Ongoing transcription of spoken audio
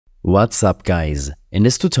What's up guys? In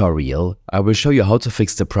this tutorial, I will show you how to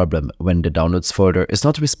fix the problem when the downloads folder is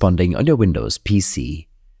not responding on your Windows PC.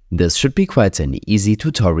 This should be quite an easy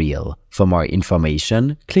tutorial. For more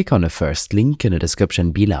information, click on the first link in the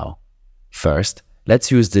description below. First,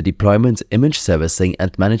 let's use the Deployment Image Servicing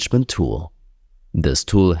and Management tool. This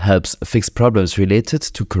tool helps fix problems related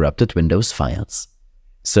to corrupted Windows files.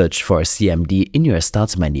 Search for CMD in your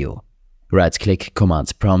Start menu. Right-click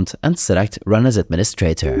Command Prompt and select Run as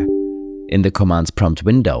Administrator. In the Command Prompt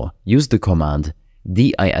window, use the command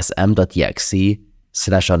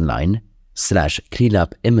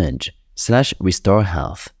dism.exe/online/cleanupimage/restore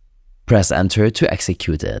health. Press Enter to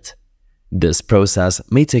execute it. This process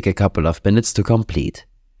may take a couple of minutes to complete.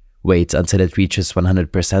 Wait until it reaches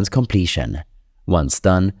 100% completion. Once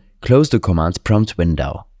done, close the Command Prompt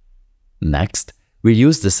window. Next, we'll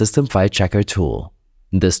use the System File Checker tool.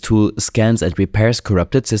 This tool scans and repairs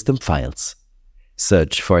corrupted system files.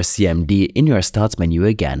 Search for CMD in your Start menu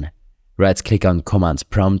again. Right-click on Command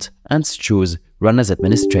Prompt and choose Run as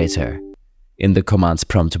Administrator. In the Command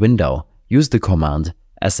Prompt window, use the command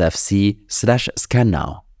SFC/scan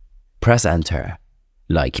now. Press Enter.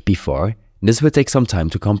 Like before, this will take some time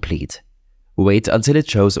to complete. Wait until it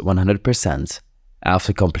shows 100%.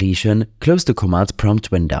 After completion, close the Command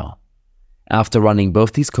Prompt window. After running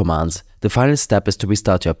both these commands, the final step is to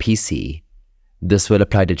restart your PC. This will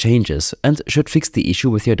apply the changes and should fix the issue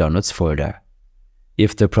with your downloads folder.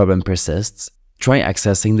 If the problem persists, try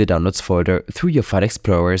accessing the downloads folder through your File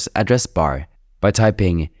Explorer's address bar by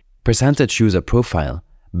typing %user profile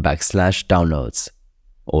 \downloads.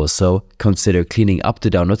 Also, consider cleaning up the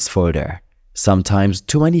downloads folder. Sometimes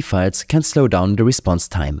too many files can slow down the response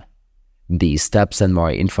time. These steps and more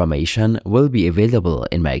information will be available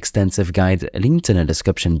in my extensive guide linked in the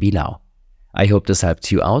description below. I hope this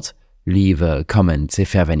helped you out. Leave a comment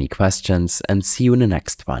if you have any questions and see you in the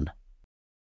next one.